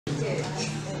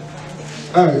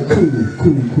Alright, cool.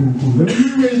 Let me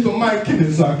rearrange the mic in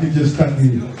it so I can just stand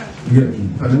here. Yeah,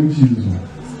 let me choose this one.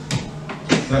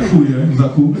 Is that cool, yeah? Is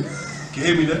that cool? Can you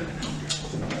hear me there?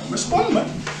 Respond, man.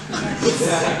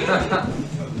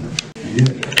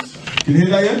 Yeah. Can you hear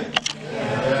that, yeah?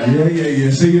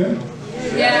 Yeah. Say yeah?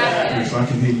 Yeah. So I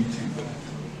can hear you too.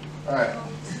 Alright.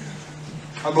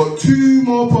 I've got 2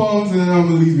 more poems and then I'm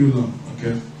going to leave you alone,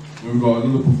 okay? Then we've got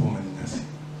another performance.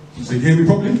 So you hear me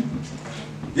properly?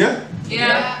 Yeah?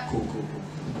 Yeah.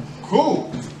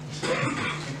 Cool.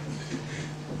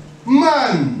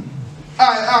 Man,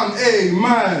 I am a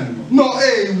man, not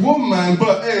a woman,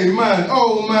 but a man.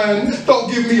 Oh man, don't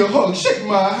give me a hug, shake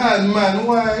my hand, man.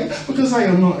 Why? Because I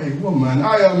am not a woman,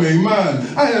 I am a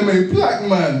man. I am a black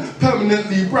man,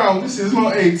 permanently brown. This is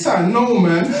not a tan, no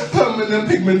man. Permanent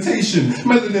pigmentation,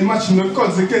 melanin matching the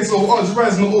gods against all odds,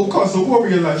 rising at all costs. A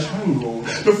warrior like Shango.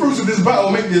 The fruits of this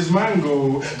battle make this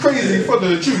mango. Crazy for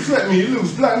the truth, let me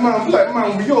loose. Black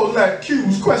man, we all like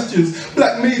cues, questions.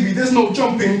 Black maybe, there's no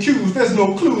jumping cues, there's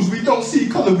no clues. We don't see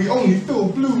colour, we only feel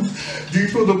blues. Do you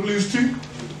feel the blues too?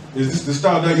 Is this the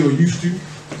style that you're used to?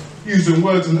 Using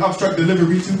words and abstract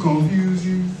delivery to confuse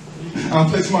you. And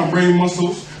flex my brain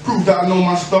muscles, prove that I know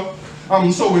my stuff.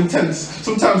 I'm so intense.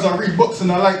 Sometimes I read books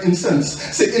and I like incense.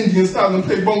 Sit Indian style and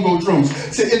play bongo drums.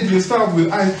 Sit Indian style with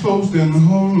eyes closed and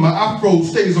my afro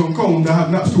stays on combed. I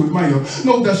have naps to admire.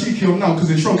 No dashiki on now because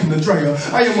it's shrunk in the dryer.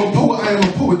 I am a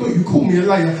poet, don't you call me a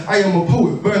liar. I am a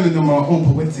poet, burning in my own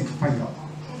poetic fire.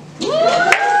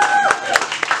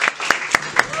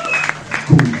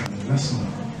 Cool, man, that's all.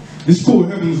 It's called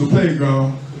Heaven is a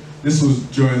Playground. This was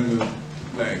during the,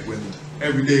 when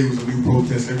every day was a new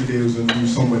protest, every day was a new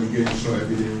somebody getting shot,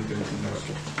 every day was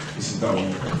this is that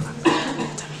one.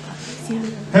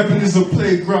 Heaven is a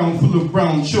playground full of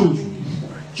brown children.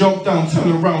 Jump down,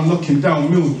 turn around, locking down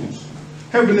millions.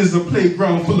 Heaven is a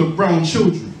playground full of brown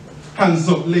children. Hands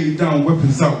up, lay down,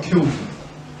 weapons out, kill them.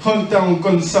 Hunt down,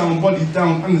 gun sound, body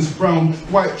down, and it's brown.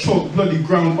 White chalk, bloody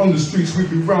ground, on the streets we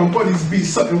be round. Bodies beat,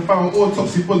 something found,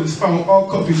 autopsy bullets found. Our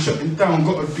copies shutting down,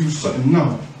 gotta do something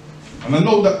now. And I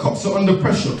know that cops are under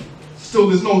pressure. Still,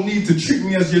 there's no need to treat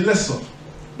me as your lesser.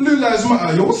 Blue lives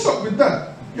matter, yo, what's up with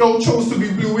that? Yo, chose to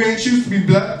be blue, we ain't choose to be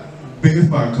black. But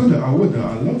if I could, I would.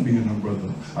 I love being a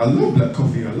brother. I love black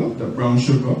coffee, I love that brown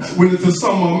sugar. When it's the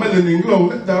summer, melanin glow,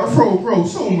 let that afro grow.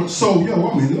 So much so, yo,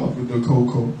 I'm in love with the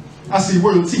cocoa. I see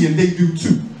royalty and they do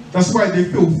too. That's why they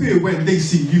feel fear when they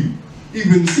see you.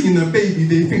 Even seeing a baby,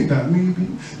 they think that maybe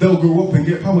they'll grow up and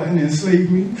get power and enslave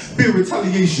me. Fear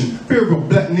retaliation, fear of a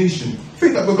black nation.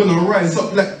 Think that we're gonna rise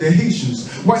up like the Haitians.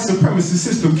 White supremacy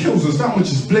system kills us, that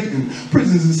much is blatant.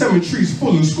 Prisons and cemeteries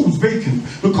full and schools vacant.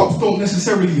 The cops don't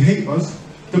necessarily hate us.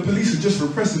 The police are just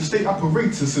repressive state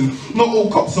apparatus, and not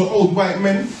all cops are old white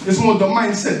men. It's more the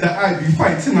mindset that I be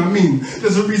fighting. I mean,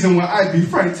 there's a reason why I be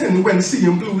frightened when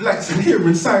seeing blue lights and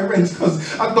hearing sirens,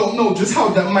 cause I don't know just how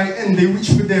that might end. They reach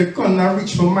for their gun, I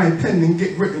reach for my pen and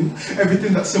get written.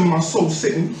 Everything that's in my soul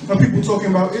sitting. And people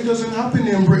talking about it doesn't happen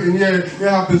in Britain. Yeah, it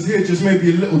happens here, just maybe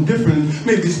a little different.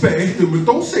 Maybe it's better hidden, but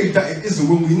don't say that it isn't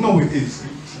when we know it is.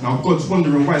 Now God's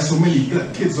wondering why so many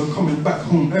black kids are coming back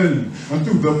home early. And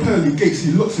through the pearly gates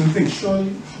he looks and thinks,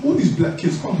 surely all these black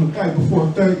kids can't have died before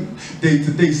 30. Day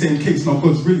to day, same case. Now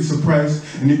God's really surprised.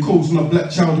 And he calls on a black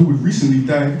child who had recently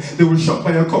died. They were shot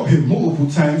by a cop hit multiple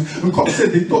times. And cops said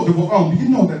they thought they were armed, but you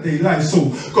know that they lied. So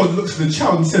God looks at the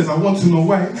child and says, I want to know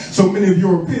why so many of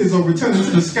your peers are returning to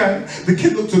the sky. The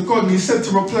kid looked at God and he said to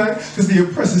reply, because the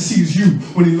oppressor sees you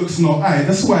when he looks in our eye.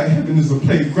 That's why heaven is a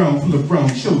playground full of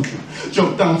brown children.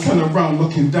 Jump down, turn around,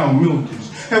 locking down millions.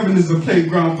 Heaven is a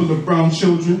playground full of brown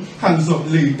children. Hands up,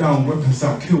 lay down, weapons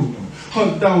out, kill them.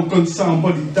 Hunt down, gun sound,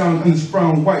 body down, and it's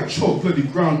brown. White chalk, bloody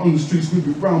ground, on the streets we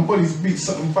be round. Bodies beat,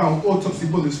 something found, autopsy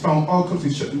bullets found. Our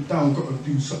cops shutting down, gotta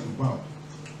do something wild.